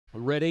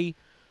Ready.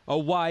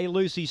 Away,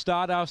 Lucy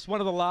Stardust, one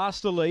of the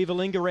last to leave.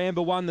 Alinga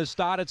Amber won the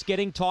start. It's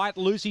getting tight.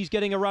 Lucy's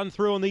getting a run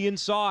through on the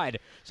inside.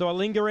 So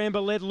Alinga Amber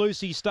led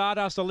Lucy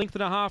Stardust a length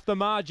and a half the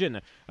margin.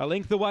 A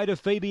length away to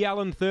Phoebe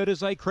Allen third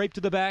as they creep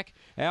to the back.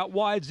 Out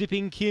wide,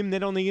 Zipping Kim.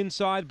 Then on the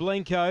inside,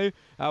 Blenko.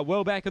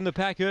 Well back in the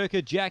pack,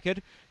 Urquhart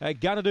Jacket.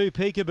 Gonna do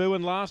Peekaboo.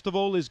 And last of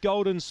all is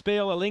Golden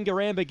Spell.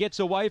 Alinga Amber gets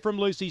away from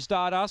Lucy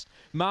Stardust.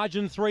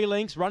 Margin 3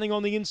 lengths. Running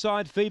on the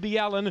inside, Phoebe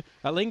Allen.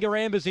 Alinga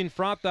Amber's in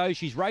front though.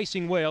 She's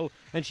racing well.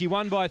 And she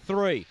won by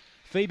 3.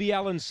 Phoebe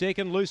Allen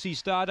second, Lucy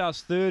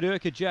Stardust third,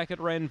 Urquhart Jacket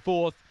ran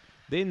fourth,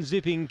 then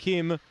Zipping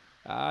Kim.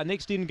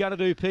 Next in Gonna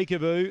Do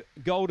Peekaboo,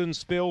 Golden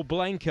Spell,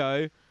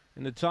 Blanco,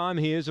 and the time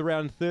here is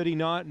around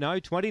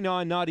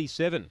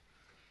 29.97.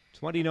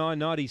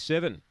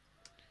 29.97.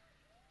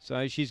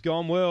 So she's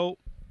gone well.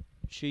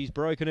 She's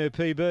broken her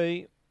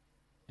PB,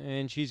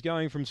 and she's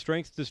going from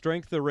strength to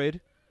strength, the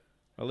red.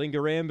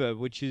 Alinga Amber,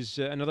 which is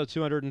another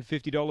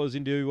 $250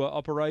 into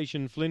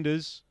Operation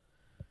Flinders.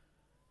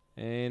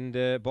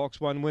 And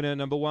box 1 winner,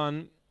 number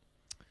 1.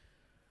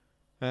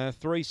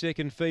 3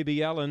 second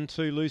Phoebe Allen,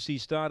 2 Lucy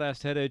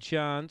Stardust had her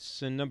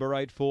chance, and number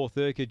 8 fourth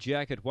Urquhart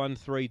Jacket, 1,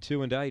 3,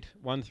 2 and 8.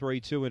 1,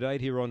 3, 2 and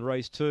 8 here on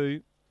race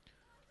 2.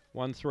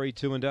 1, 3,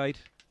 2 and 8.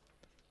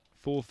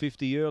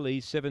 450 early,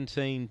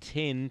 17,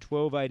 10,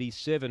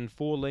 1287,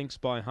 4 lengths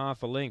by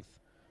half a length.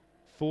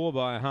 4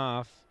 by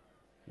half,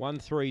 1,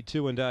 3,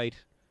 2 and 8.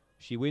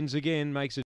 She wins again, makes it